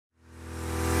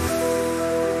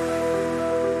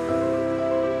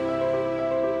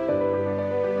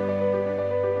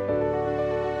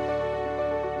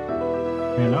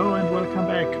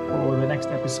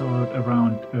next episode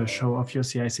around SHOWOFF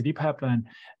CI/CD pipeline,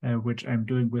 which I'm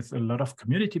doing with a lot of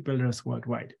community builders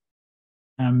worldwide.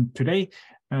 Today,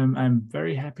 I'm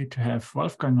very happy to have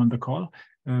Wolfgang on the call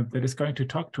that is going to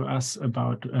talk to us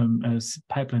about a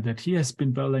pipeline that he has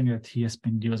been building, that he has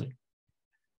been using.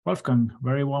 Wolfgang,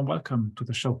 very warm welcome to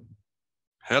the show.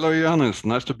 Hello, Johannes.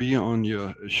 Nice to be on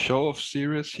your SHOWOFF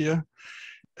series here.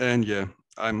 And yeah,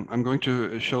 I'm going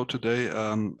to show today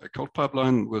a code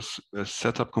pipeline was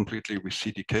set up completely with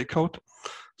CDK code.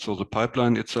 So the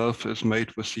pipeline itself is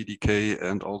made with CDK,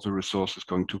 and all the resources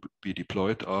going to be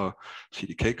deployed are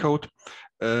CDK code.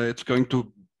 It's going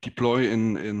to deploy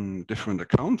in different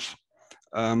accounts.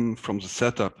 From the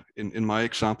setup, in my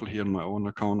example here in my own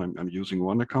account, I'm using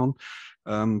one account,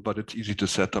 but it's easy to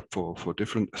set up for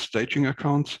different staging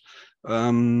accounts.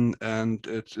 And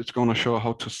it's going to show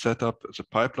how to set up the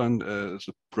pipeline,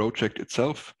 the project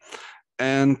itself,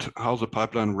 and how the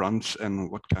pipeline runs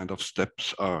and what kind of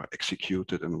steps are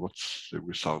executed and what's the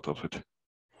result of it.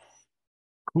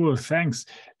 Cool, thanks.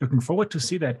 Looking forward to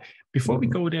see that. Before we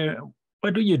go there,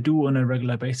 what do you do on a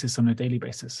regular basis, on a daily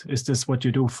basis? Is this what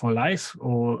you do for life,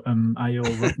 or are you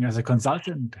working as a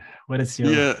consultant? What is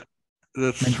your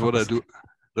that's what I do.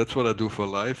 That's what I do for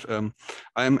life.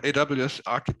 I'm AWS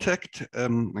architect. I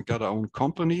got our own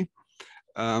company.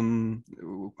 I'm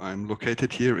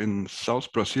located here in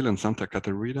South Brazil in Santa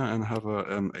Catarina and have a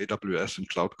AWS and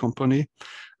cloud company.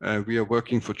 We are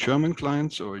working for German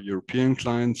clients or European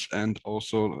clients, and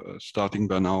also starting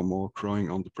by now more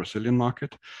growing on the Brazilian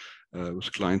market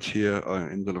with clients here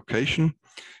in the location.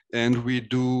 And we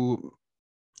do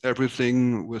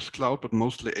everything with cloud, but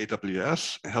mostly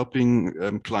AWS, helping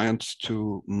clients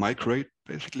to migrate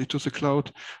basically to the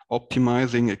cloud,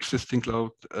 optimizing existing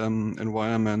cloud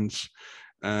environments,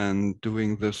 and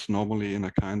doing this normally in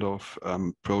a kind of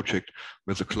project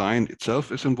where the client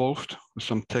itself is involved with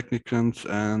some technicians,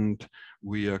 and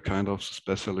we are kind of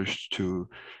specialists to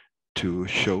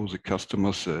show the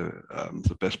customers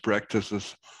the best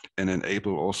practices and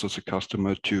enable also the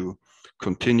customer to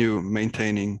continue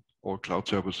maintaining all cloud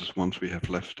services once we have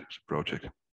left the project.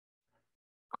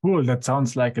 Cool. That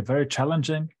sounds like a very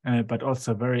challenging, but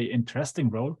also very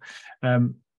interesting role.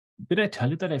 Did I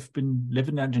tell you that I've been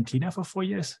living in Argentina for 4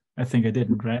 years? I think I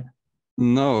didn't, right?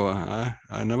 No,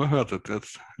 I never heard that.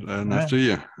 That's nice to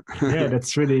hear. Yeah,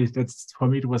 that's for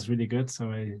me, it was really good.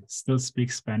 So I still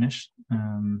speak Spanish,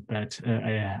 but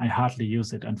I hardly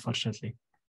use it, unfortunately.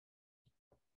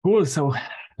 Cool. So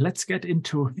let's get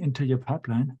into your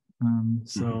pipeline.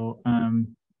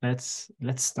 Let's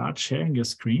start sharing your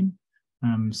screen,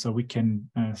 so we can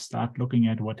start looking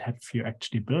at what have you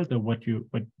actually built, or what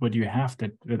you have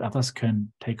that others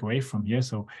can take away from here.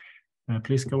 So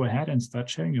please go ahead and start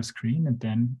sharing your screen, and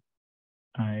then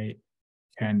I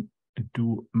can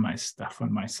do my stuff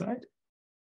on my side.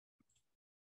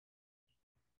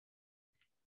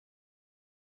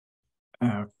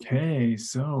 Okay,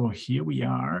 so here we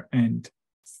are, and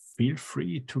feel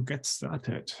free to get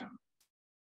started.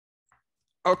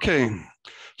 Okay,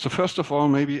 so first of all,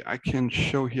 maybe I can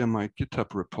show here my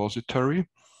GitHub repository,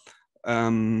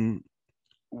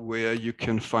 where you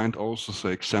can find also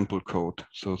the example code.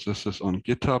 So this is on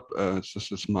GitHub.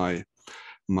 This is my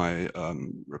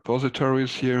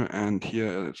repositories here, and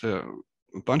here is a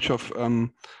bunch of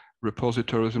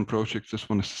repositories and projects. This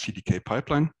one is the CDK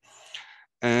pipeline,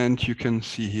 and you can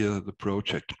see here the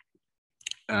project.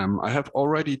 I have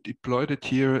already deployed it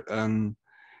here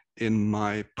in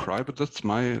my private. It's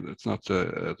not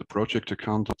the project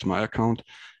account. It's my account,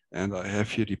 and I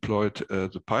have here deployed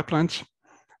the pipelines.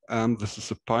 This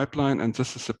is a pipeline, and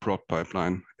this is a prod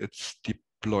pipeline. It's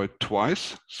deployed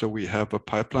twice, so we have a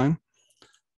pipeline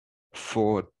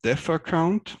for dev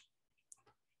account.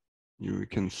 You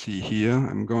can see here.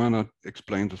 I'm going to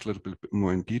explain this a little bit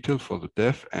more in detail for the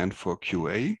dev and for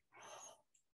QA.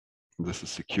 This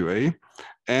is the QA,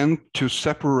 and to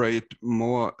separate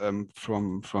more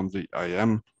from the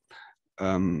IAM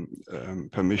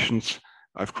permissions,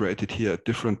 I've created here a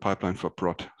different pipeline for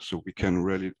prod, so we can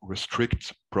really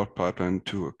restrict prod pipeline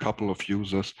to a couple of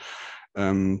users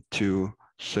to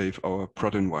save our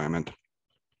prod environment.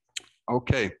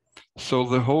 Okay, so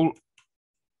the whole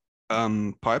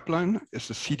pipeline is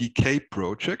a CDK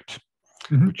project.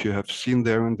 Which you have seen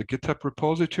there in the GitHub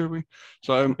repository.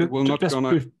 So I will not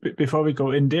before we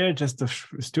go in there, just a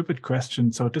stupid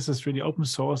question. So this is really open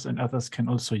source, and others can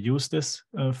also use this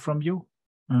from you?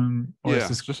 No,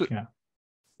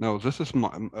 this is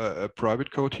a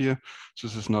private code here.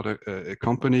 This is not a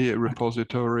company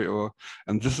repository,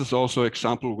 and this is also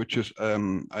example which is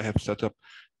I have set up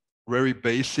very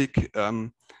basic.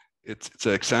 It's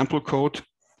an example code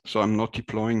So I'm not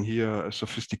deploying here a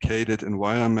sophisticated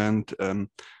environment.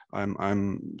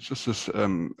 This is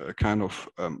a kind of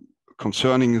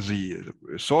concerning the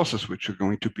resources which are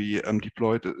going to be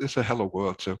deployed. It's a hello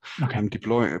world. So okay. I'm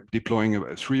deploying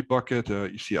a 3-bucket,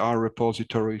 ECR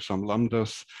repository, some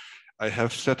lambdas. I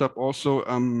have set up also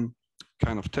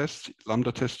kind of tests,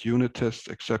 lambda test, unit test,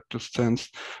 acceptance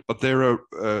tests, but there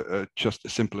are just a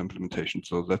simple implementation.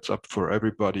 So that's up for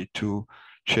everybody to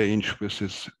change with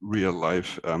his real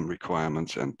life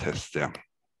requirements and tests there.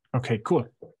 Okay, cool.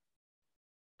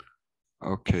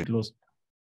 Okay.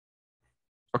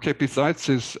 Okay, besides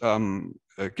this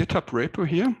GitHub repo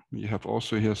here, you have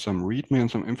also here some README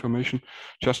and some information.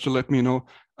 Just to let me know,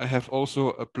 I have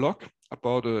also a blog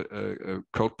about a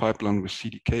code pipeline with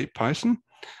CDK Python.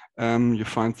 You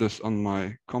find this on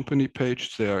my company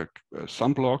page. There are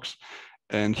some blogs,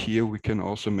 and here we can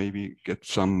also maybe get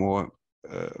some more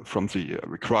from the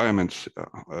requirements.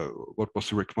 What was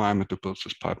the requirement to build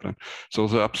this pipeline? So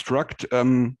the abstract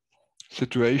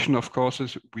situation, of course,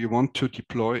 is we want to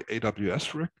deploy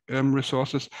AWS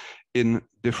resources in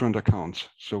different accounts.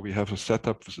 So we have a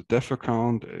setup with a dev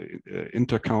account, a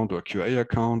int account, or a QA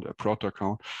account, a prod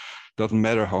account. Doesn't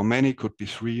matter how many, could be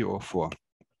 3 or 4.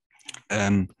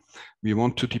 We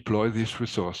want to deploy these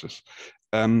resources.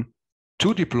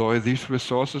 To deploy these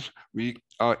resources, we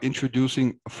are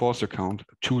introducing a 4th account,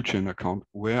 a toolchain account,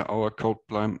 where our code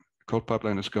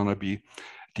pipeline is going to be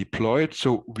deployed.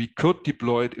 So we could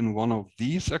deploy it in one of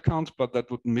these accounts, but that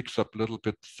would mix up a little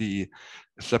bit the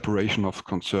separation of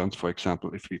concerns, for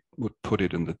example, if we would put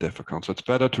it in the dev account. So it's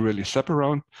better to really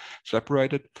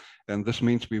separate it. And this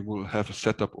means we will have a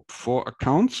setup of 4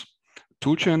 accounts,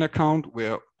 toolchain account,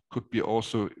 where could be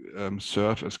also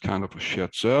serve as kind of a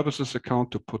shared services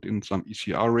account to put in some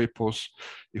ECR repos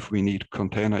if we need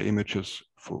container images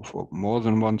for more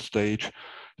than one stage,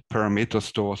 parameter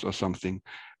stores or something.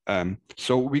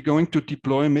 So we're going to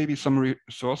deploy maybe some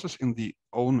resources in the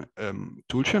own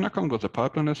toolchain account where the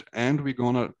pipeline is, and we're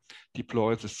going to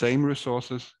deploy the same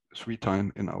resources 3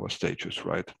 times in our stages,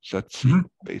 right? That's the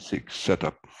basic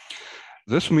setup.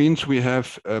 This means we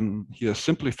have here a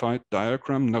simplified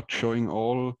diagram, not showing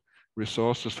all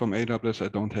resources from AWS. I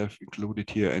don't have included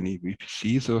here any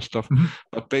VPCs or stuff,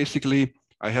 but basically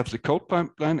I have the code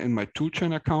pipeline in my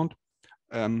toolchain account.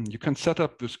 You can set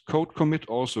up this code commit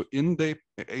also in the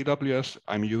AWS.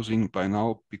 I'm using by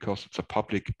now, because it's a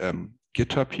public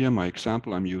GitHub here, my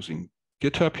example, I'm using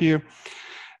GitHub here.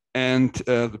 And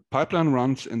the pipeline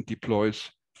runs and deploys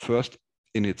first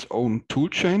in its own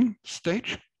toolchain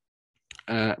stage.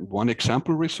 One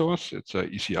example resource, it's a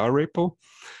ECR repo.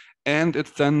 And it's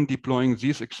then deploying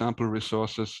these example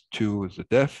resources to the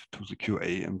dev, to the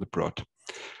QA, and the prod.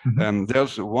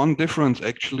 There's one difference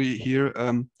actually here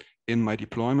in my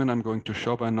deployment I'm going to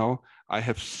show by now. I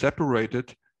have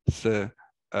separated the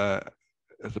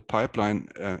pipeline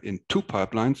in 2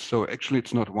 pipelines. So actually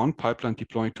it's not one pipeline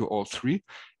deploying to all 3.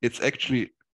 It's actually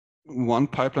one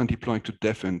pipeline deploying to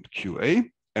dev and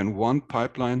QA, and one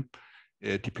pipeline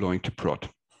deploying to prod.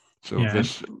 So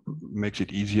this makes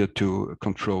it easier to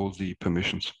control the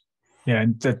permissions. Yeah,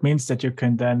 and that means that you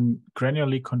can then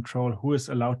granularly control who is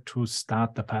allowed to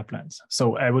start the pipelines.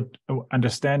 So I would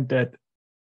understand that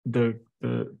the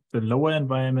lower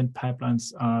environment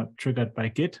pipelines are triggered by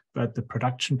Git, but the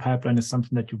production pipeline is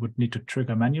something that you would need to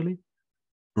trigger manually?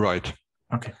 Right.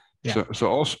 Okay. Yeah. So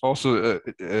also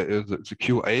the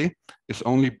QA is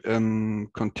only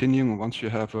continuing once you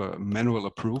have a manual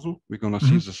approval. We're going to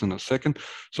see this in a second.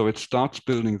 So it starts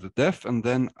building the dev, and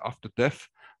then after dev,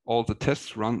 all the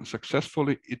tests run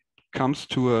successfully. It comes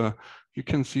to you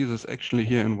can see this actually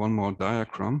here in one more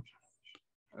diagram.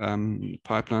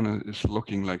 Pipeline is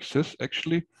looking like this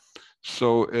actually.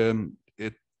 So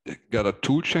it got a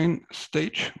toolchain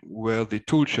stage where the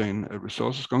toolchain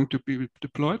resource is going to be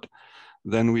deployed.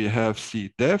 Then we have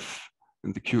the dev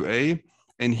and the QA,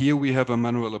 and here we have a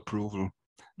manual approval.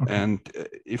 Okay. And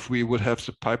if we would have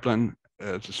the pipeline,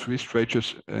 the 3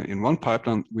 stages in one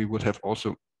pipeline, we would have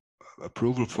also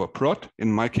approval for prod.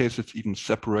 In my case, it's even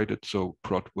separated, so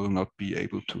prod will not be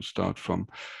able to start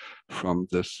from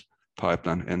this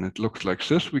pipeline. And it looks like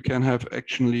this. We can have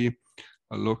actually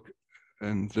a look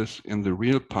in this in the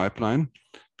real pipeline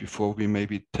before we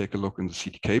maybe take a look in the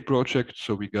CDK project.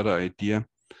 So we got an idea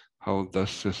how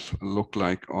does this look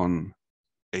like on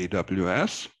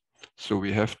AWS. So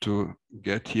we have to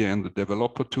get here in the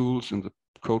developer tools in the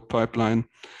code pipeline,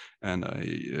 and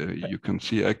you can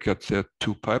see I got there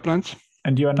 2 pipelines.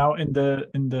 And you are now in the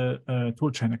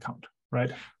toolchain account,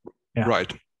 right? Yeah.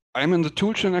 Right. I'm in the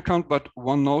toolchain account, but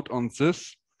one note on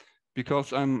this,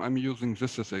 because I'm using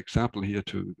this as an example here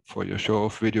for your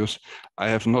show-off videos. I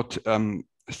have not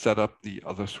set up the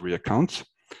other 3 accounts.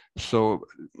 So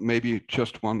maybe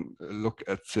just one look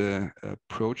at the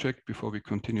project before we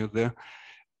continue there.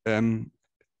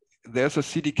 There's a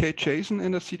CDK JSON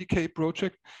in a CDK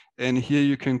project, and here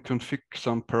you can configure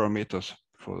some parameters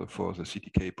for the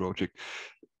CDK project.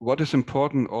 What is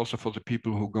important also for the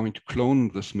people who are going to clone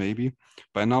this maybe,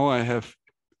 by now I have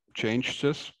changed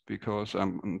this because I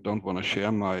don't want to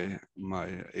share my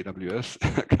AWS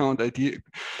account ID,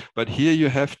 but here you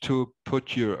have to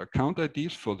put your account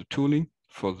IDs for the tooling,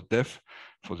 for the dev,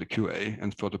 for the QA,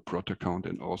 and for the prod account,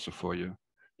 and also for you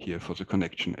here for the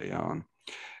connection AR.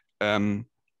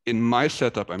 In my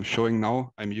setup, I'm showing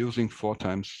now, I'm using 4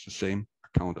 times the same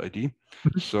account ID.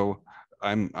 So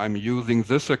I'm using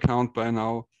this account by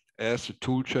now as a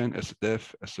toolchain, as a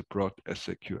dev, as a prod, as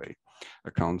a QA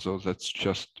account. So that's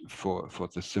just for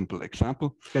the simple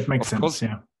example. That makes sense,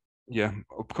 yeah. Yeah,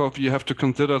 of course, you have to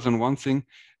consider then one thing.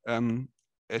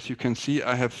 As you can see,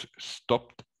 I have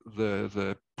stopped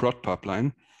the prod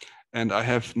pipeline, and I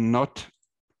have not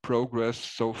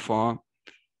progressed so far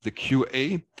the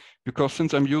QA, because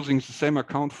since I'm using the same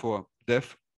account for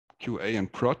dev, QA,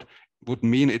 and prod, would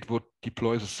mean it would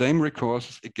deploy the same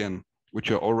resources again,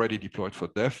 which are already deployed for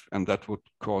dev, and that would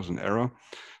cause an error.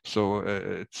 So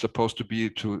it's supposed to be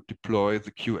to deploy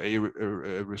the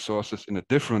QA resources in a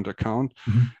different account.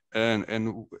 And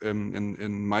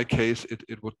in my case,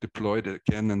 it would deploy it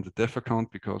again in the dev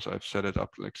account because I've set it up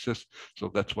like this.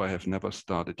 So that's why I have never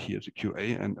started here the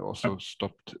QA and also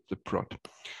stopped the prod.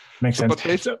 Makes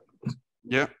sense.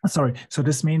 Yeah. Sorry. So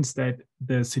this means that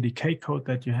the CDK code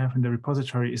that you have in the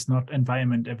repository is not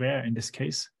environment aware in this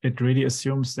case. It really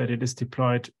assumes that it is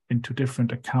deployed into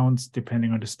different accounts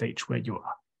depending on the stage where you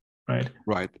are, right?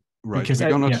 Right.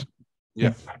 Because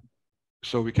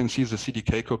So we can see the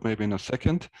CDK code maybe in a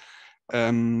second.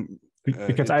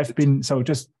 Because I've been, so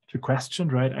just the question,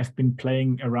 right? I've been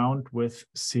playing around with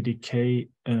CDK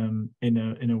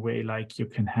in a way like you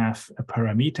can have a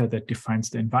parameter that defines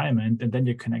the environment, and then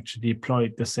you can actually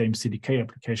deploy the same CDK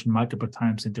application multiple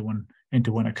times into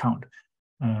one account.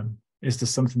 Is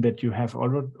this something that you have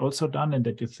also done and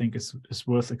that you think is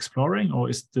worth exploring, or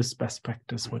is this best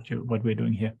practice what we're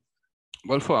doing here?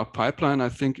 Well, for our pipeline, I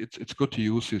think it's good to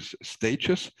use these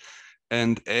stages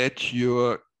and add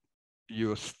your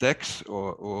stacks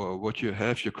or what you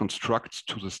have, your constructs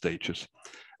to the stages.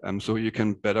 So you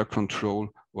can better control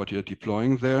what you're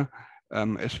deploying there.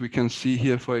 As we can see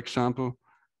here, for example,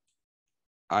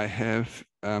 I have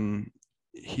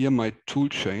here my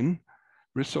toolchain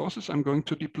resources I'm going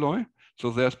to deploy.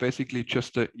 So there's basically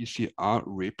just a ECR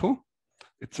repo.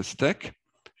 It's a stack.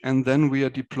 And then we are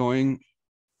deploying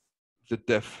the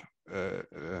dev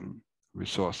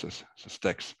resources, the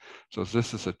stacks. So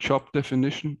this is a job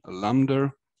definition, a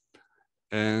lambda,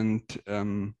 and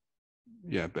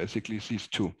yeah, basically these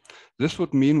 2. This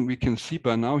would mean we can see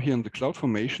by now here in the cloud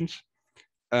formations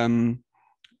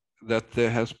that there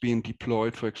has been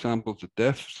deployed, for example, the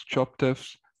devs, job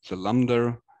devs, the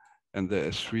lambda, and the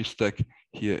S3 stack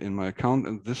here in my account.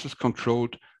 And this is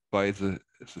controlled by the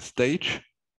stage,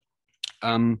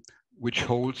 which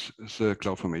holds the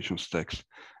CloudFormation stacks.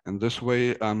 And this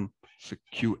way, the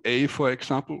QA, for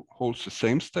example, holds the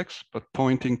same stacks, but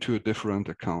pointing to a different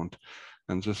account.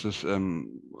 And this is a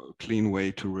clean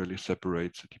way to really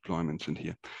separate the deployments in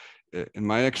here. In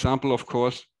my example, of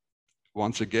course,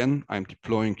 once again, I'm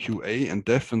deploying QA and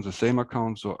dev in the same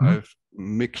account. So I've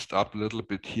mixed up a little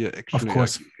bit here. Actually, of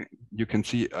course. You can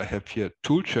see I have here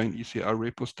toolchain ECR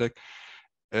repo stack,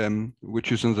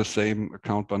 which is in the same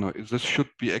account, but now this should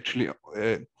be actually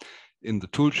in the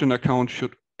toolchain account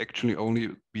should actually only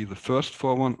be the first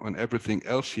for one, and everything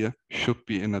else here should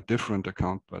be in a different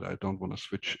account, but I don't want to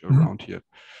switch around here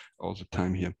all the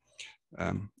time here.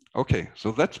 Okay,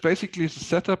 so that's basically the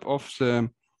setup of the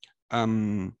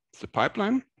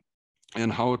pipeline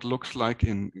and how it looks like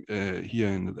in here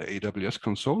in the AWS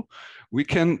console. We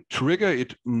can trigger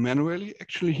it manually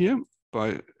actually here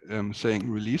by saying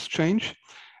release change,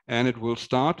 and it will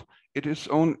start. It is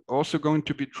also going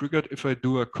to be triggered if I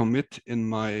do a commit in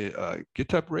my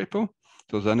GitHub repo.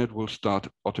 So then it will start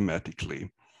automatically.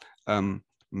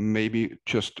 Maybe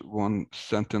just one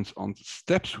sentence on the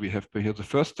steps we have here. The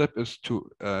first step is to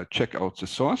check out the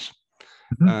source.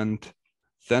 And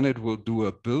then it will do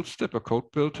a build step, a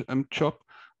code build job,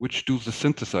 which do the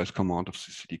synthesize command of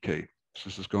the CDK. So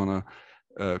this is going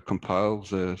to compile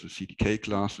the CDK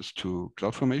classes to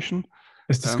CloudFormation.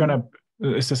 Is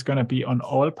this going to be on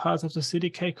all parts of the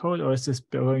CDK code, or is this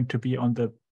going to be on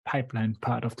the pipeline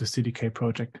part of the CDK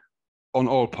project? On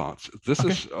all parts. This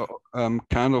is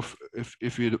kind of,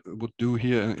 if we would do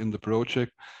here in the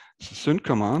project, the synth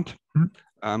command,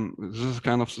 this is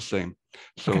kind of the same.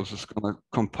 So this is going to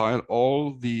compile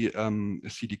all the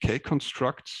CDK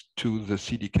constructs to the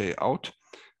CDK out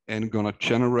and going to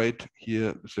generate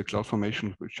here the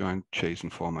CloudFormation with giant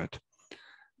JSON format.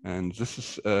 And this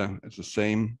is the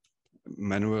same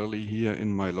manually here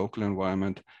in my local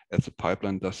environment as the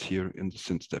pipeline does here in the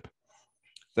synth step.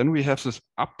 Then we have this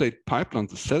update pipeline,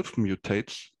 the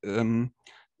self-mutates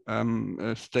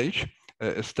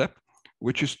step,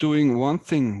 which is doing one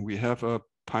thing. We have a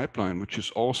pipeline, which is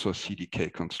also a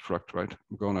CDK construct, right?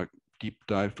 I'm going to deep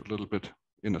dive a little bit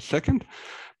in a second.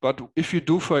 But if you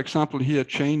do, for example, here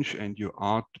change and you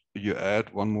add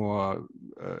one more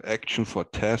action for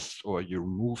tests, or you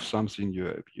remove something,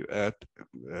 you add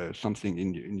something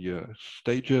in your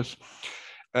stages,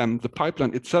 the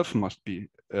pipeline itself must be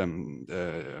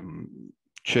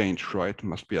changed, right?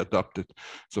 Must be adapted.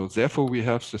 So therefore, we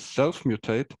have the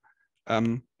self-mutate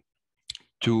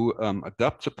to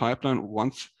adapt the pipeline.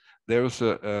 Once there is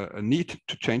a need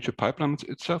to change the pipeline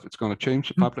itself, it's going to change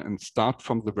the pipeline and start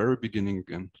from the very beginning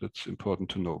again. That's important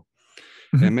to know.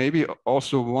 And maybe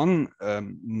also one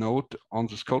note on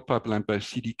this code pipeline by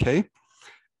CDK.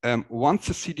 Once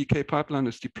the CDK pipeline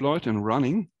is deployed and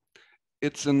running,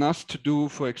 it's enough to do,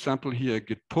 for example, here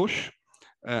git push,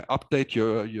 update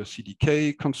your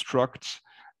CDK constructs.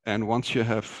 And once you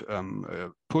have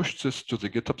pushed this to the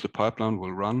GitHub, the pipeline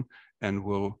will run and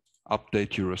will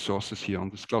update your resources here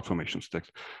on this CloudFormation stacks.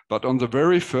 But on the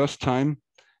very first time,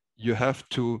 you have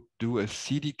to do a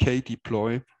CDK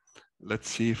deploy. Let's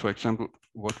see, for example,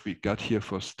 what we got here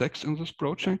for stacks in this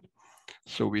project.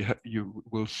 So you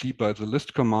will see by the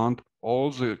list command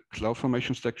all the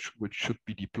CloudFormation stacks which should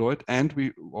be deployed, and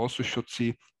we also should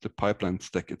see the pipeline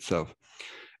stack itself.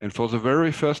 And for the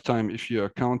very first time, if your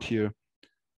account here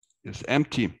is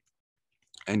empty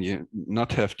and you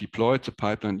not have deployed the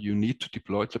pipeline, you need to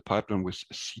deploy the pipeline with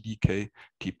CDK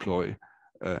deploy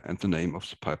and the name of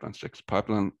the pipeline stack. The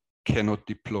pipeline cannot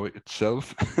deploy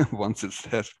itself once it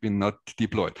has been not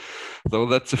deployed. So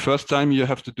that's the first time you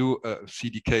have to do a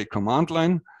CDK command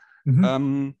line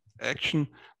action.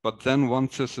 But then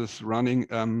once this is running,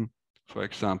 for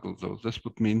example, so this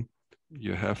would mean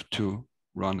you have to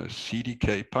run a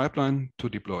CDK pipeline to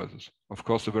deploy this. Of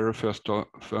course, the very first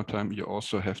time you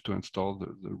also have to install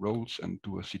the roles and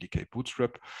do a CDK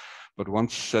bootstrap. But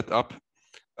once set up,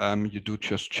 you do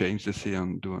just change this here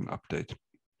and do an update.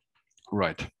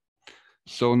 Right.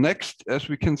 So next, as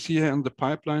we can see here in the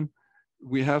pipeline,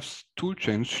 we have tool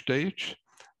change stage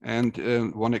and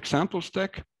one example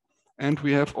stack. And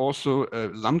we have also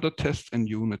Lambda tests and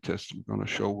unit tests. I'm going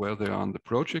to show where they are in the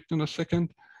project in a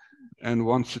second. And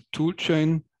once the tool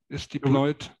chain is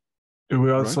deployed. Do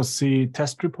we also see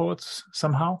test reports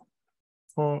somehow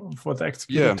for the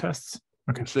executed tests?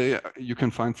 Okay. So you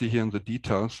can find here in the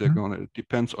details. They're going to, it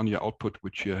depends on your output,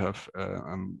 which you have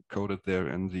coded there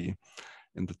in the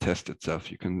test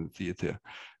itself. You can see it there.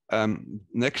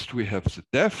 Next, we have the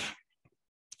dev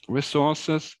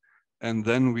resources. And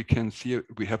then we can see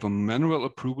we have a manual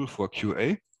approval for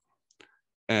QA.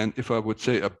 And if I would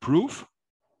say approve,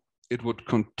 it would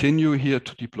continue here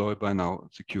to deploy by now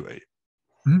the QA.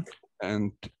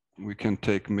 And we can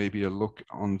take maybe a look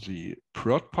on the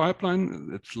prod pipeline.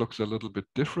 It looks a little bit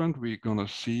different. We're going to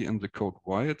see in the code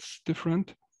why it's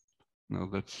different. Now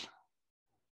that's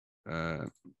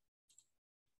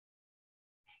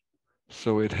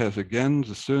so it has again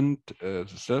the synth, the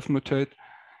self-mutate,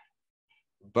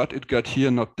 but it got here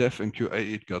not dev and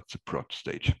QA, it got the prod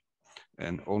stage.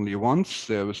 And only once,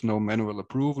 there is no manual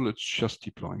approval, it's just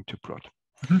deploying to prod.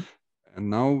 And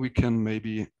now we can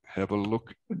maybe have a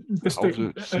look Just how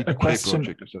the CDK question.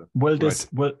 project is. Will this,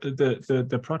 will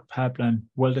the prod pipeline,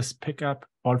 will this pick up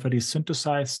already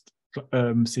synthesized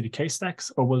CDK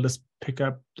stacks, or will this pick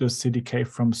up the CDK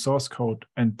from source code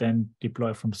and then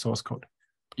deploy from source code?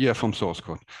 Yeah, from source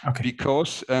code. Okay.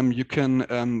 Because you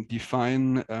can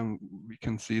define, we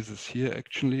can see this here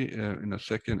actually in a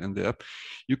second in the app.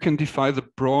 You can define the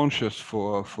branches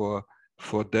for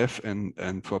dev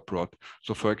and for prod.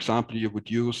 So for example, you would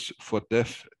use for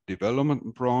dev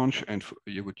development branch and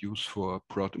you would use for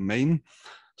prod main.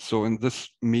 So in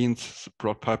this means the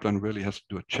prod pipeline really has to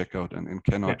do a checkout and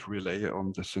cannot relay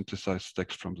on the synthesized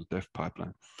stacks from the dev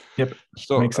pipeline. Yep,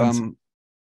 so makes sense.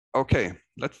 Okay,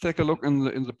 let's take a look in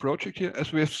the project here.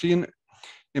 As we have seen,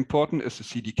 important is the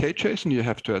CDK JSON. You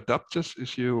have to adapt this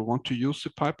if you want to use the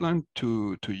pipeline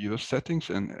to your settings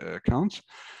and accounts.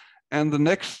 And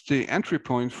the entry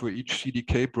point for each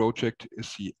CDK project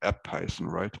is the app Python,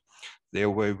 right? There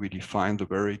where we define the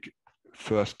very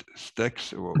first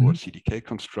stacks or CDK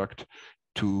construct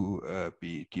to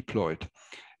be deployed.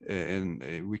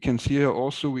 And we can see here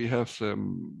also we have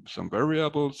some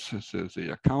variables,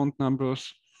 the account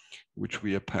numbers, which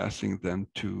we are passing then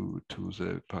to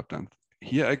the pipeline.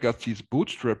 Here I got these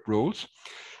bootstrap roles.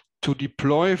 To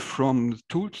deploy from the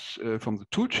tools, from the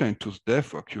toolchain to the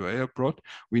dev or QA abroad,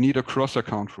 we need a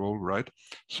cross-account role, right?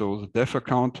 So the dev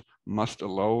account must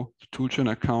allow the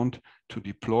toolchain account to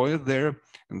deploy there,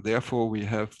 and therefore we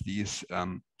have these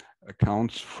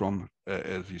accounts from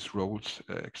these roles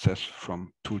access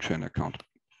from toolchain account.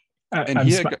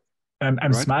 And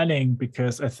I'm smiling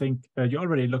because I think you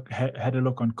already had a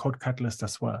look on CodeCatalyst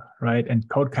as well, right? And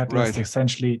CodeCatalyst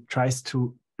essentially tries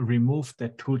to remove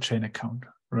that toolchain account,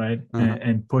 right?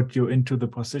 And put you into the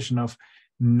position of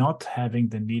not having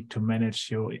the need to manage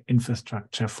your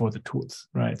infrastructure for the tools,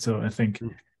 right? So I think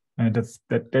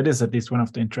that is at least one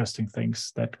of the interesting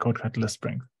things that CodeCatalyst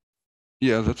brings.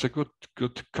 Yeah, that's a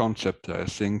good concept, I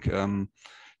think,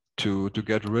 to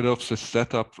get rid of the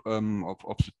setup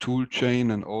of the tool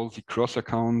chain and all the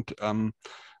cross-account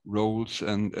roles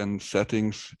and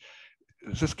settings.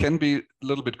 This can be a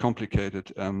little bit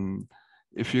complicated.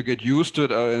 If you get used to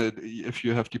it, if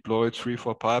you have deployed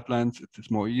 3-4 pipelines,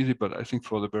 it's more easy. But I think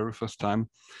for the very first time,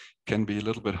 it can be a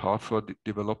little bit hard for the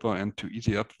developer, and to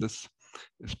easy up this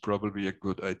is probably a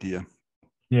good idea.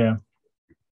 Yeah.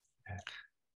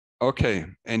 Okay,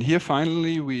 and here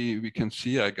finally we can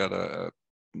see I got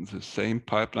the same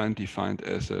pipeline defined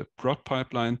as a prod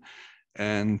pipeline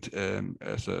and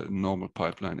as a normal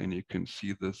pipeline, and you can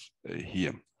see this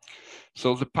here.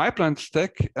 So the pipeline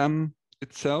stack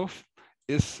itself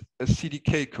is a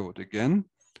CDK code. Again,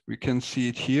 we can see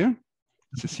it here.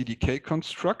 It's a CDK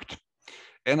construct.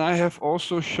 And I have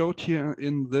also showed here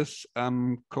in this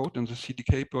code in the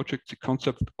CDK project the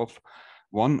concept of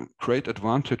one great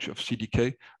advantage of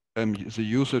CDK, the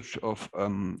usage of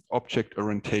object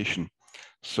orientation.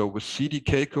 So with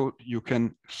CDK code, you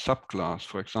can subclass.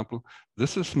 For example,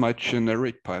 this is my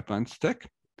generic pipeline stack,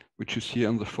 which is here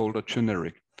in the folder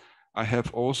generic. I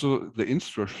have also the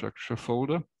infrastructure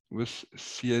folder with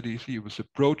CIDC, with a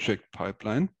project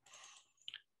pipeline,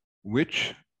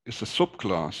 which is a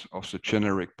subclass of the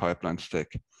generic pipeline stack.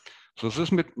 So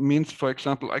this means, for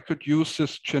example, I could use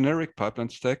this generic pipeline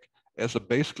stack as a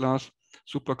base class,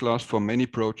 superclass for many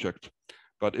projects.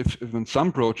 But if in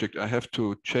some project I have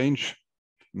to change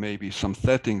maybe some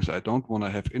settings, I don't want to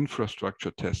have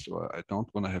infrastructure tests, or I don't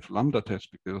want to have Lambda tests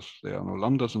because there are no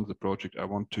Lambdas in the project. I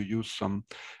want to use some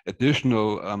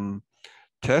additional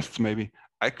tests. Maybe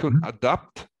I could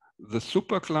adapt the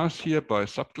superclass here by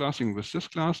subclassing with this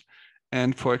class.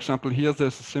 And for example, here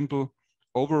there's a simple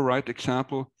override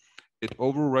example. It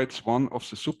overrides one of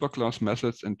the superclass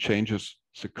methods and changes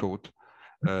the code,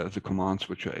 the commands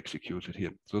which are executed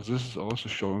here. So this is also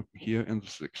shown here in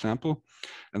this example.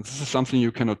 And this is something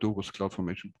you cannot do with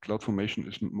CloudFormation. CloudFormation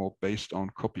is more based on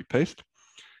copy-paste.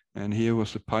 And here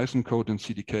was the Python code in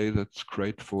CDK that's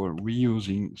great for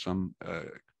reusing some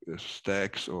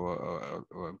stacks or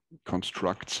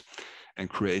constructs and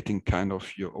creating kind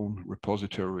of your own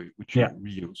repository which you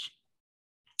reuse.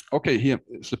 Okay, here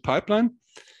is the pipeline.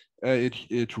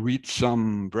 It reads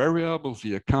some variables,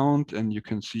 the account, and you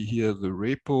can see here the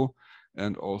repo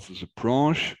and also the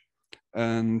branch.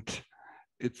 And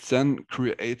it then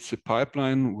creates a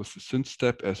pipeline with the synth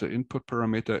step as an input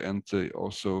parameter and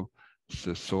also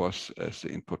the source as the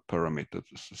input parameter.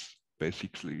 This is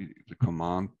basically the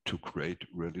command to create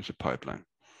really the pipeline.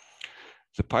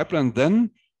 The pipeline then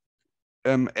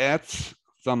adds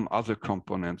some other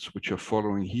components which are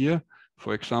following here.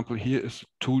 For example, here is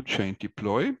toolchain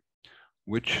deploy,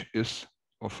 which is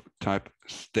of type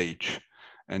stage.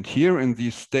 And here in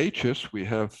these stages, we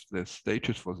have the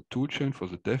stages for the toolchain, for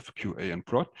the dev, QA, and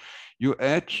prod. You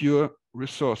add your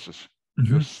resources,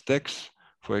 your stacks.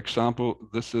 For example,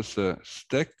 this is a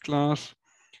stack class,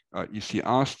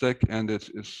 ECR stack, and it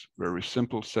is very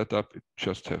simple setup. It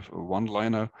just have a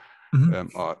one-liner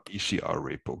or ECR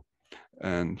repo.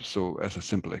 And so as a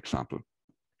simple example.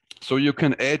 So you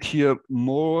can add here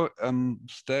more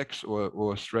stacks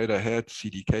or straight ahead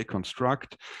CDK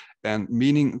construct, and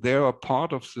meaning they are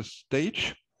part of the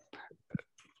stage,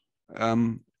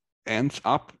 ends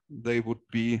up, they would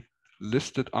be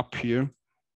listed up here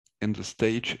in the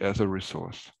stage as a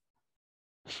resource.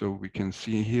 So we can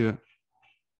see here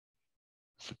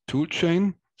the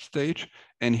toolchain stage,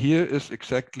 and here is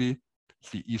exactly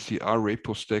the ECR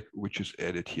repo stack which is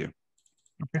added here.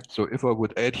 Okay. So if I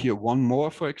would add here one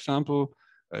more, for example,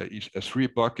 a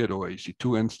S3 bucket or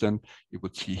EC2 instance, you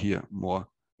would see here more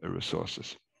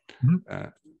resources.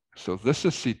 So this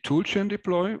is the toolchain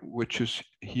deploy, which is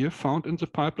here found in the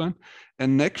pipeline.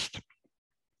 And next,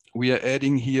 we are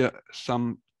adding here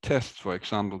some tests, for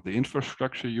example, the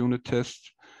infrastructure unit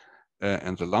tests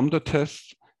and the Lambda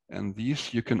tests. And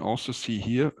these you can also see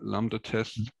here, Lambda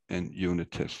tests and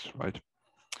unit tests, right?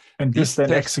 And this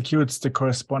then executes the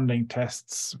corresponding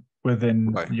tests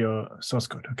within your source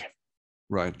code. Okay.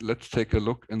 Right. Let's take a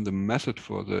look in the method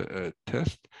for the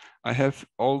test. I have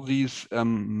all these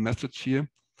methods here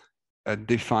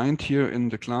defined here in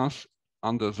the class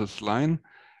under this line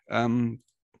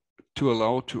to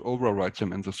allow to override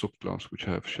them in the subclass, which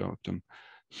I have showed them.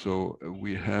 So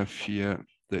we have here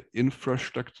the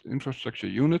infrastructure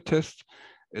unit test.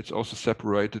 It's also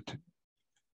separated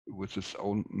with its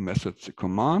own methods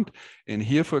command. And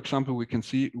here, for example, we can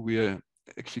see we are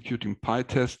executing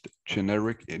PyTest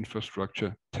generic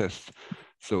infrastructure tests.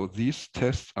 So these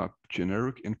tests are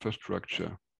generic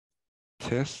infrastructure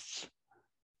tests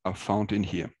are found in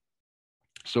here.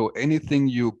 So anything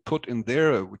you put in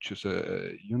there, which is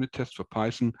a unit test for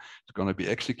Python, is going to be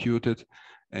executed,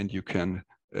 and you can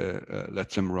let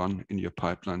them run in your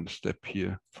pipeline step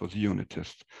here for the unit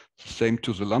test. Same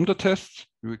to the Lambda tests.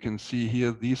 We can see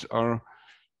here these are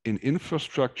in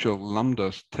infrastructure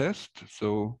Lambdas test.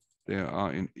 So they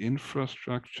are in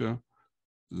infrastructure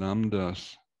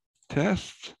Lambdas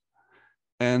test.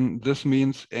 And this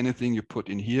means anything you put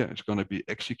in here is going to be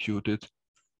executed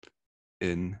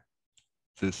in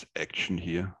this action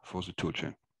here for the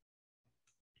toolchain.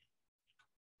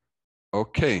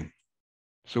 Okay,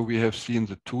 so we have seen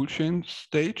the toolchain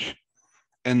stage,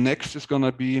 and next is going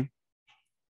to be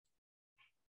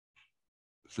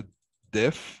the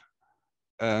dev.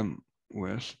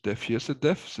 Where's dev? Here's the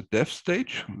dev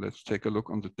stage. Let's take a look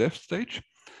on the dev stage.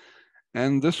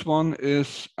 And this one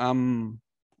is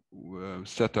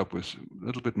set up with a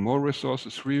little bit more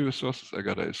resources, 3 resources. I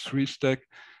got a S3 stack.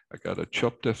 I got a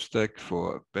job dev stack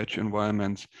for batch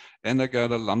environments, and I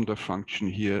got a Lambda function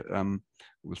here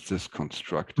with this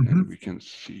construct. And we can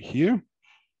see here,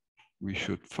 we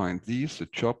should find these, the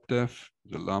job dev,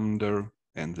 the Lambda,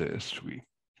 and the S3.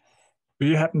 Do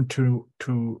you happen to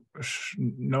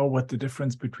know what the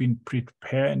difference between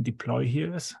prepare and deploy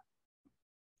here is?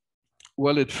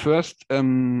 Well, at first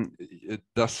it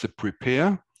does the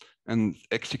prepare and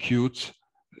executes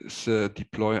the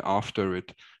deploy after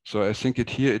it. So I think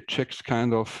it checks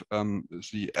kind of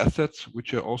the assets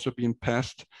which are also being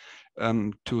passed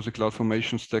to the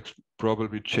CloudFormation stacks,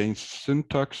 probably change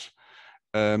syntax.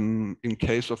 In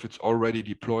case of it's already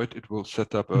deployed, it will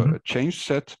set up a change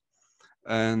set,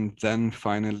 and then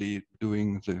finally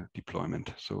doing the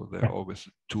deployment. So there are always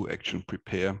 2 actions,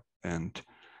 prepare and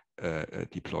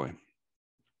deploy.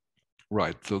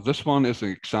 Right, so this one is an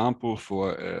example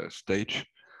for a stage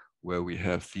where we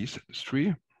have these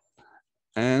 3.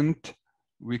 And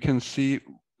we can see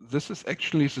this is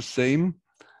actually the same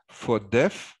for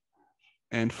dev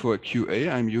and for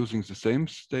QA. I'm using the same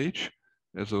stage.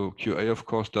 So QA, of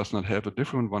course, does not have a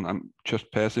different one. I'm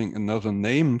just passing another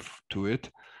name to it.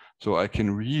 So I can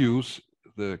reuse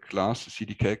the class, the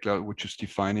CDK class, which is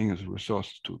defining as a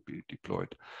resource to be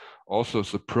deployed. Also,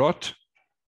 the prod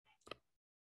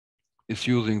is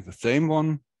using the same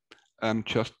one. I'm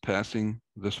just passing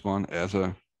this one as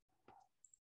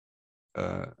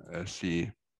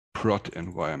the prod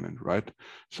environment, right?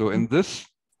 So in this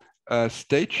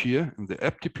stage here, in the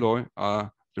app deploy,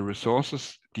 are the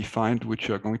resources defined which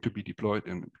are going to be deployed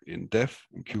in dev,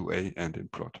 in QA, and in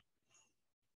prod.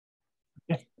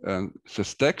 The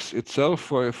stacks itself,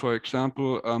 for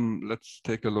example, let's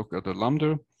take a look at the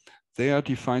Lambda. They are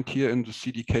defined here in the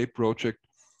CDK project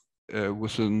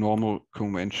with a normal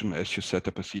convention. As you set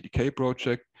up a CDK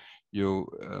project, you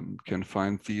can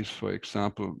find these, for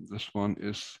example, this one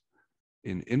is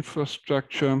in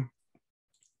infrastructure,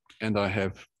 and I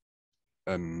have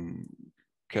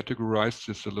categorized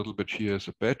this a little bit here as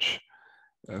a batch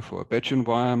for a batch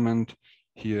environment.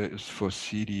 Here is for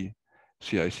CI/CD,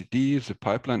 the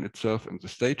pipeline itself and the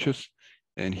stages,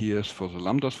 and here's for the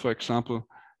Lambdas, for example.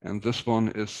 And this one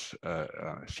is a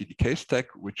CDK stack,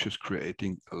 which is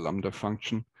creating a Lambda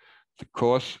function. The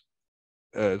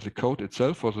code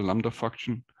itself for the Lambda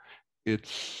function, it's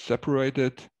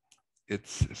separated.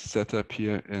 It's set up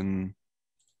here in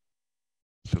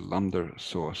the Lambda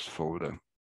source folder.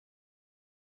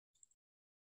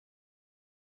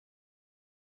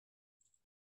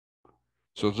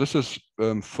 So this is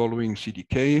following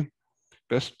CDK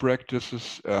best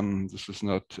practices. This is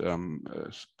not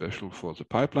special for the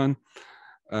pipeline.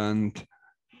 And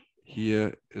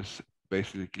here is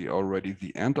basically already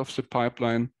the end of the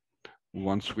pipeline.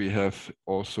 Once we have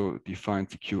also defined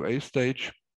the QA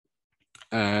stage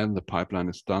and the pipeline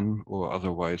is done, or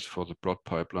otherwise for the prod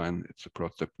pipeline, it's a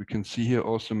prod step. We can see here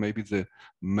also maybe the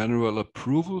manual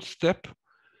approval step.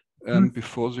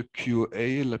 Before the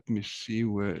QA, let me see,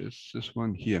 where is this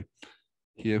one here?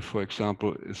 Here, for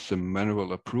example, is the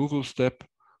manual approval step,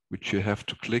 which you have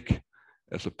to click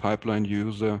as a pipeline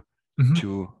user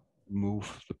to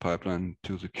move the pipeline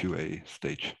to the QA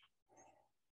stage.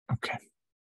 Okay.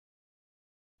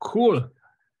 Cool.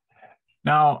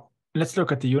 Now, let's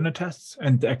look at the unit tests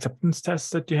and the acceptance tests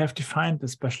that you have defined,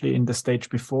 especially in the stage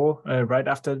before, right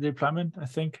after the deployment, I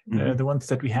think, the ones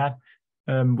that we had.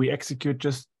 We execute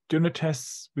just unit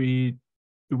tests. We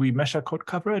measure code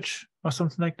coverage or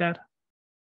something like that?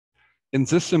 In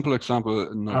this simple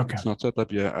example, no, okay. It's not set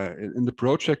up yet. In the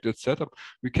project it's set up.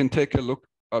 We can take a look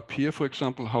up here, for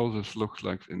example, how this looks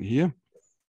like in here.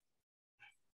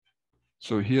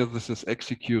 So here, this is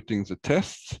executing the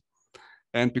tests.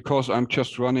 And because I'm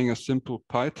just running a simple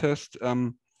PyTest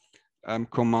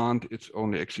command, it's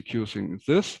only executing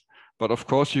this. But of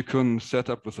course, you can set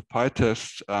up with the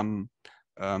PyTest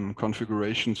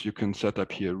configurations. You can set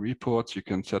up here reports, you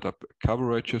can set up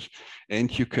coverages, and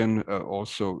you can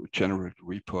also generate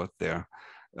report there.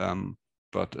 Since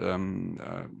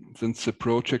the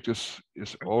project is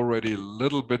already a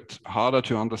little bit harder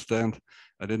to understand,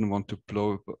 I didn't want to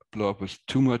blow up with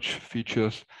too much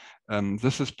features.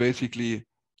 This is basically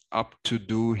up to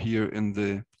do here in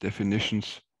the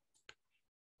definitions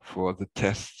for the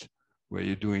test, where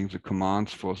you're doing the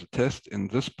commands for the test. In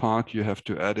this part, you have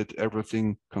to edit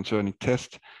everything concerning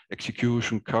test,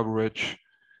 execution, coverage,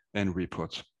 and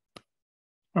reports.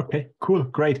 Okay, cool,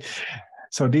 great.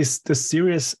 So this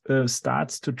series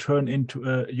starts to turn into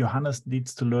a Johannes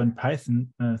needs to learn Python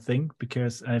thing,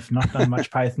 because I've not done much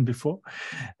Python before,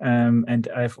 and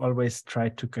I've always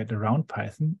tried to get around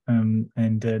Python.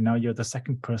 Now you're the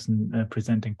second person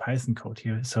presenting Python code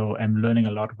here, so I'm learning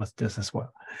a lot with this as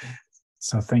well.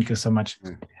 So thank you so much.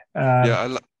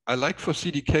 I like for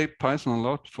CDK Python a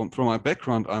lot. From my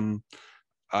background,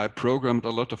 I programmed a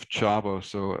lot of Java,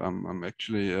 so I'm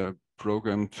actually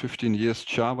programmed 15 years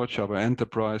Java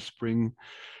Enterprise, Spring,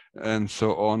 and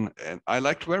so on. And I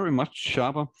liked very much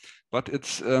Java, but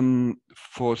it's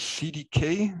for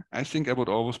CDK, I think I would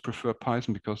always prefer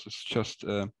Python, because it's just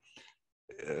the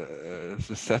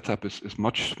setup is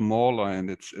much smaller,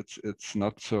 and it's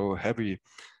not so heavy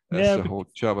as the whole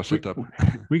Java setup.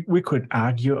 We could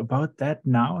argue about that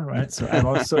now, right? So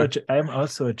I'm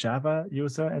also a Java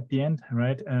user at the end,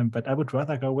 right? But I would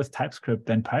rather go with TypeScript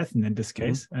than Python in this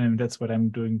case, and that's what I'm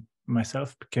doing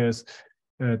myself, because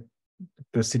the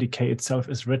CDK itself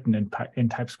is written in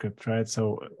TypeScript, right?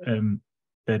 So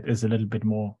that is a little bit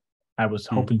more. I was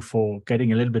hoping for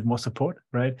getting a little bit more support,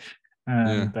 right?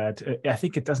 But I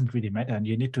think it doesn't really matter, and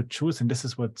you need to choose, and this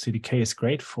is what CDK is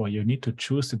great for. You need to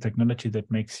choose the technology that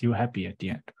makes you happy at the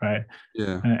end, right?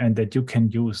 And that you can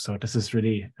use. So this is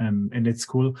really, and it's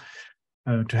cool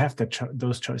to have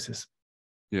those choices.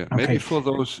 Maybe for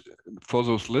those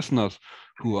listeners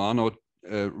who are not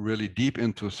really deep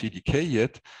into CDK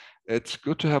yet, it's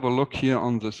good to have a look here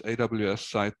on this AWS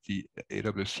site, the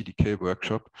AWS CDK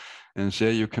workshop, and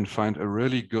there you can find a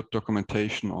really good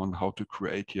documentation on how to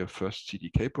create your first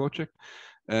CDK project.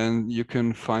 And you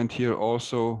can find here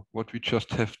also what we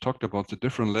just have talked about, the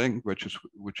different languages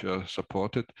which are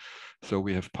supported. So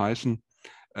we have Python,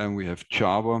 and we have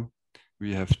Java,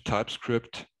 we have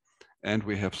TypeScript, and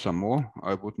we have some more.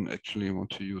 I wouldn't actually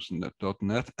want to use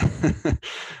 .NET.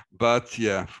 But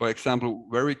yeah, for example,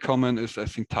 very common is, I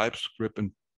think, TypeScript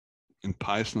in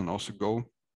Python, and also Go,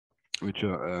 which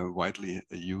are widely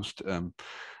used.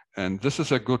 And this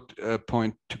is a good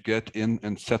point to get in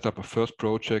and set up a first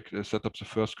project, set up the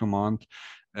first command.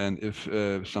 And if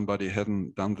somebody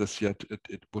hadn't done this yet,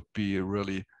 it would be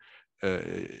really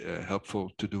helpful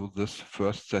to do this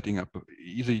first, setting up an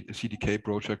easy CDK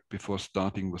project before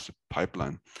starting with the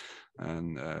pipeline,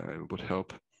 and it would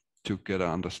help to get an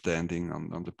understanding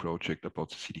on the project about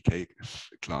the CDK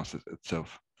classes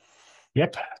itself.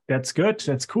 Yep, that's good.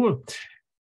 That's cool.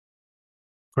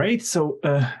 Great. So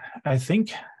I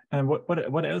think,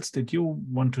 what else did you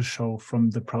want to show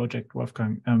from the project,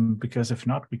 Wolfgang? Because if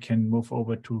not, we can move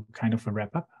over to kind of a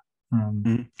wrap up.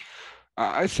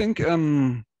 I think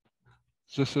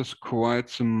this is quite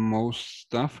some most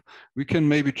stuff. We can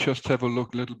maybe just have a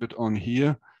look a little bit on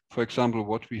here. For example,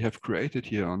 what we have created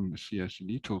here on the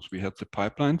CI/CD tools, we had the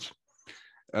pipelines.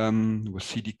 With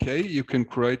CDK, you can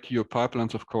create your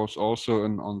pipelines, of course, also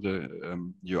on the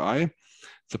UI.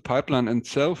 The pipeline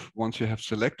itself, once you have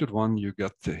selected one, you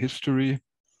get the history,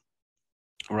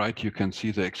 right? You can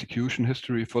see the execution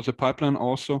history for the pipeline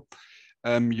also.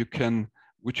 You can,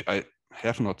 which I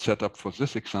have not set up for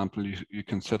this example, you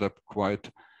can set up quite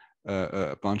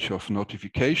a bunch of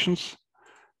notifications.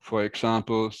 For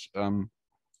example,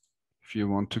 if you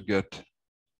want to get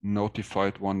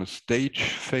notified when a stage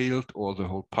failed or the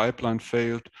whole pipeline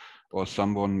failed, or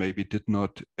someone maybe did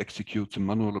not execute the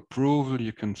manual approval,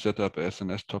 you can set up a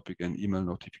SNS topic and email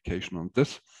notification on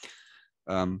this.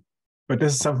 But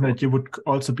this is something that you would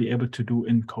also be able to do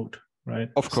in code, right?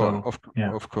 Of course,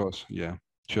 so, of course, yeah.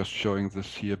 Just showing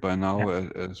this here by now,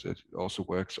 as it also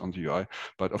works on the UI.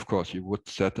 But of course, you would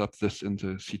set up this in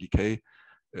the CDK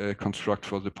construct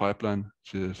for the pipeline,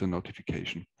 the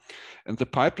notification. And the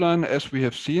pipeline, as we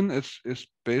have seen, is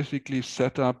basically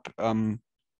set up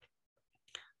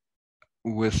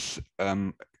with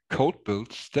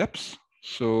CodeBuild steps.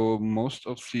 So most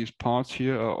of these parts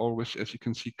here are always, as you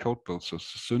can see, CodeBuild. So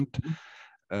Synth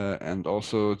and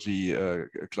also the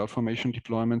CloudFormation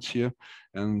deployments here.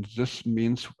 And this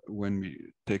means when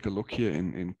we take a look here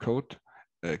in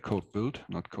CodeBuild,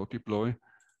 not CodeDeploy,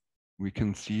 we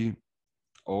can see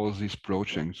all these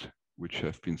projects which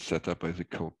have been set up by the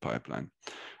code pipeline.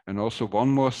 And also one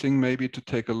more thing maybe to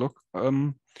take a look,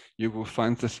 you will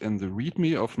find this in the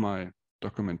README of my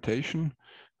documentation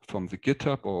from the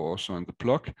GitHub or also in the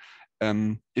blog.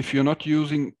 If you're not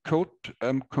using code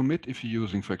commit, if you're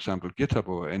using, for example, GitHub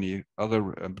or any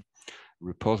other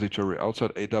repository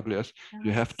outside AWS,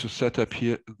 you have to set up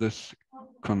here this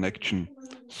connection.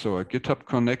 So a GitHub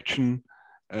connection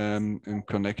and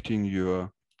connecting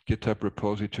your GitHub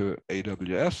repository to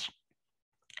AWS.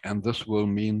 And this will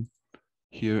mean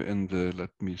here in the,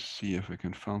 let me see if I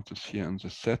can find this here in the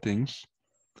settings,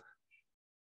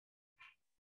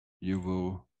 you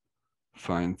will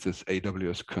find this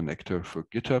AWS connector for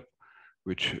GitHub,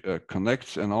 which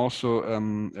connects and also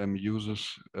uses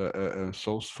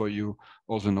solves for you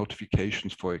all the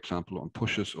notifications, for example, on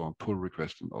pushes or on pull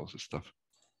requests and all this stuff.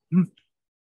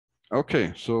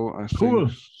 Okay, so I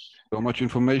think so much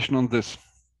information on this.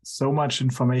 So much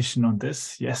information on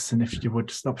this, yes. And if you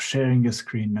would stop sharing your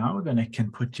screen now, then I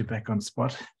can put you back on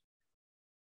spot.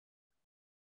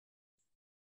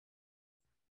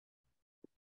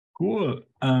 Cool.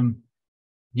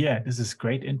 Yeah, this is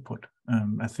great input.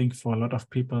 I think for a lot of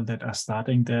people that are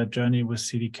starting their journey with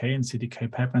CDK and CDK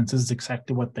pipelines, this is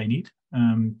exactly what they need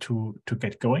to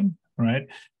get going, right?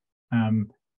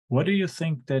 What do you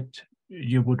think that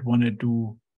you would want to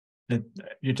do? That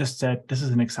you just said this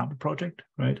is an example project,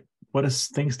 right? What is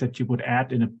things that you would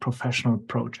add in a professional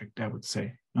project, I would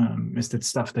say? Is that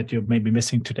stuff that you're maybe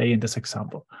missing today in this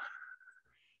example?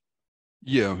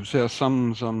 Yeah, there are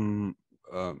some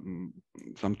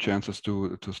chances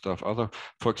to stuff other.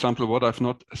 For example, what I've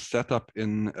not set up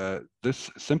in this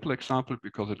simple example,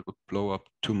 because it would blow up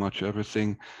too much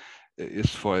everything, is,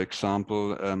 for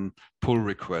example, pull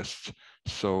requests.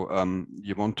 So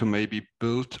you want to maybe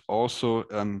build also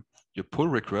your pull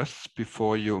requests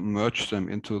before you merge them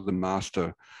into the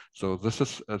master. So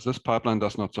this pipeline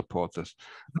does not support this,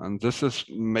 and this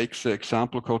makes the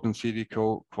example code in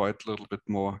CDK quite a little bit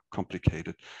more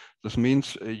complicated. This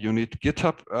means you need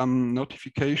GitHub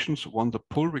notifications when the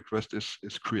pull request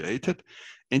is created,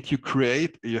 and you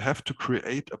have to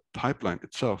create a pipeline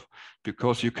itself,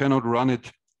 because you cannot run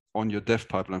it on your dev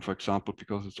pipeline, for example,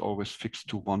 because it's always fixed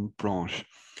to one branch.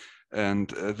 And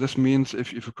this means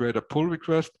if you create a pull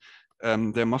request,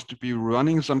 there must be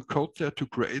running some code there to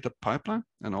create a pipeline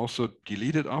and also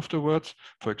delete it afterwards.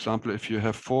 For example, if you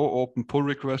have 4 open pull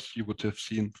requests, you would have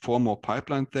seen 4 more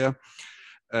pipelines there.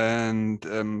 And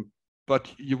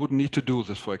but you wouldn't need to do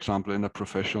this, for example, in a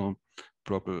professional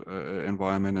proper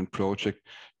environment and project,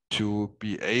 to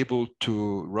be able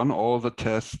to run all the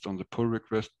tests on the pull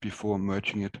request before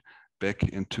merging it back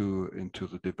into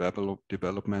the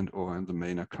development or in the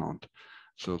main account.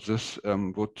 So this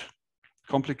would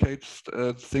complicate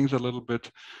things a little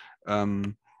bit,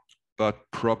 but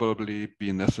probably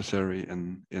be necessary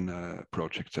in a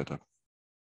project setup.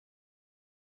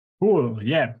 Cool,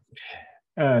 yeah.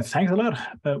 Thanks a lot.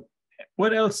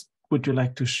 What else would you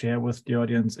like to share with the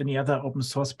audience? Any other open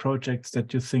source projects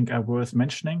that you think are worth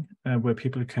mentioning, where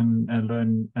people can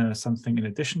learn something in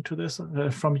addition to this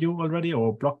from you already,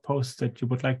 or blog posts that you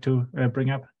would like to bring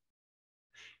up?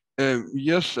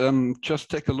 Yes, just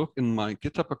take a look in my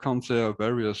GitHub account. There are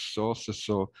various sources.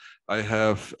 So I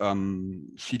have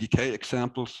CDK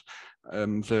examples.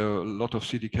 There are a lot of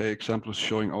CDK examples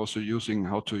showing also using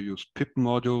how to use pip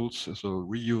modules. So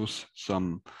reuse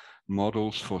some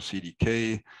models for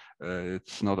CDK.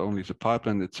 It's not only the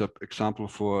pipeline, it's an example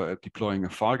for deploying a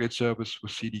Fargate service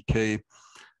with CDK.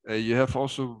 You have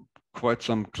also quite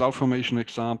some CloudFormation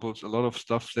examples, a lot of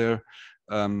stuff there.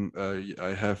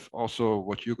 I have also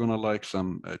what you're gonna like,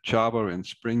 some Java and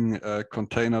Spring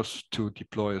containers to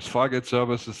deploy as Fargate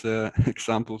services there,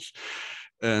 examples.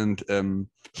 And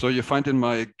so you find in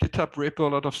my GitHub repo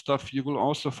a lot of stuff. You will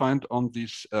also find on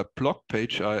this blog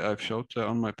page I've showed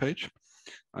on my page.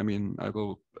 I mean, I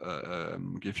will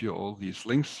give you all these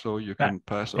links so you can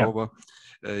pass over.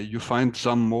 You find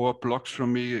some more blogs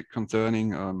from me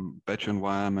concerning batch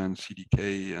environment,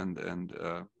 CDK, and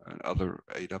other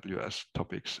AWS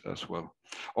topics as well.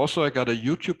 Also, I got a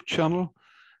YouTube channel,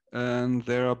 and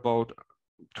there are about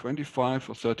 25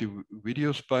 or 30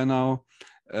 videos by now,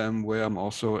 where I'm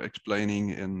also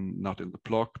explaining not in the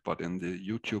blog, but in the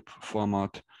YouTube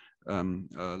format, a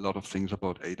lot of things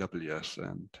about AWS.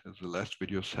 And the last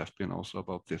videos have been also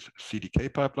about this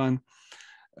CDK pipeline,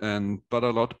 but a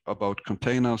lot about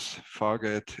containers,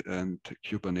 Fargate, and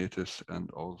Kubernetes,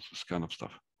 and all this kind of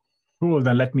stuff. Cool.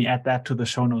 Then let me add that to the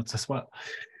show notes as well.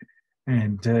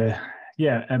 And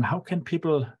how can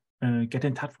people get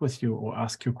in touch with you or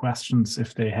ask you questions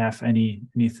if they have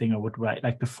anything or would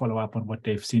like to follow up on what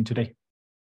they've seen today?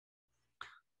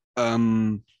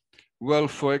 Well,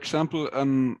 for example,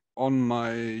 on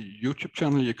my YouTube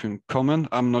channel, you can comment.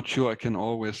 I'm not sure I can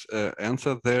always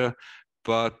answer there,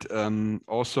 but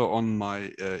also on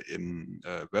my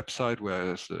website,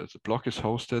 where the blog is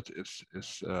hosted,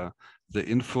 is the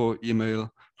info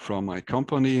email from my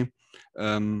company.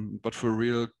 But for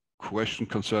real question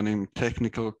concerning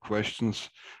technical questions,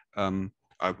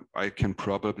 I can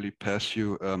probably pass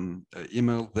you an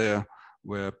email there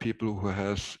where people who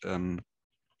has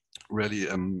really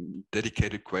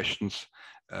dedicated questions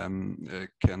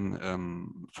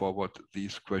can forward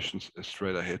these questions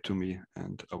straight ahead to me,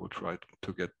 and I will try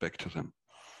to get back to them.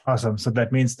 Awesome. So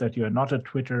that means that you're not a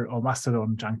Twitter or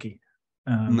Mastodon junkie.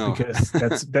 No.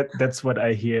 Because that's what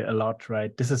I hear a lot,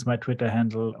 right? This is my Twitter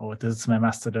handle, or this is my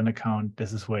Mastodon account.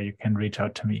 This is where you can reach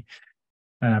out to me.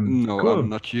 No, cool. I'm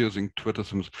not using Twitter.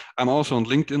 I'm also on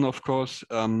LinkedIn, of course.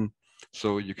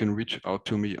 So you can reach out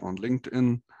to me on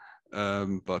LinkedIn,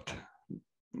 but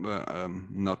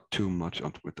not too much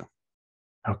on Twitter.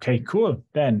 Okay, cool.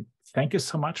 Then thank you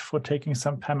so much for taking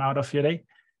some time out of your day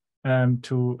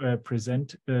to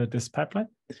present this pipeline.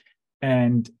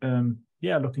 And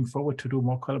looking forward to do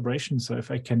more collaboration. So if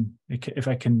I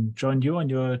can join you on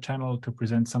your channel to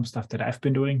present some stuff that I've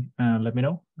been doing, let me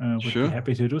know. Would be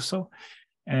happy to do so.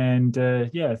 And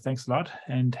thanks a lot,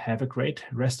 and have a great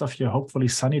rest of your hopefully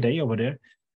sunny day over there.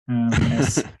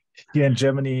 As here in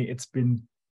Germany, it's been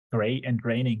gray and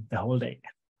raining the whole day.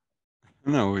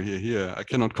 No, we're here. I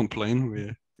cannot complain.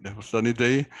 We have a sunny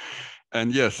day.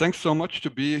 And yeah, thanks so much to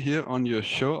be here on your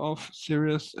show-off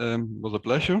series. It was a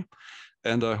pleasure.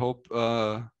 And I hope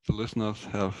the listeners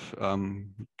have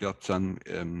got some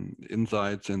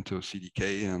insights into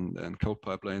CDK and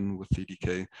CodePipeline with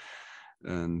CDK.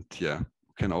 And yeah,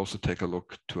 you can also take a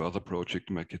look to other projects,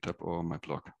 my GitHub or my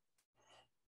blog.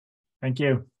 Thank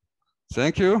you.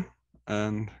 Thank you,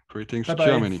 and greetings to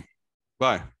Bye-bye. Germany.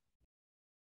 Bye.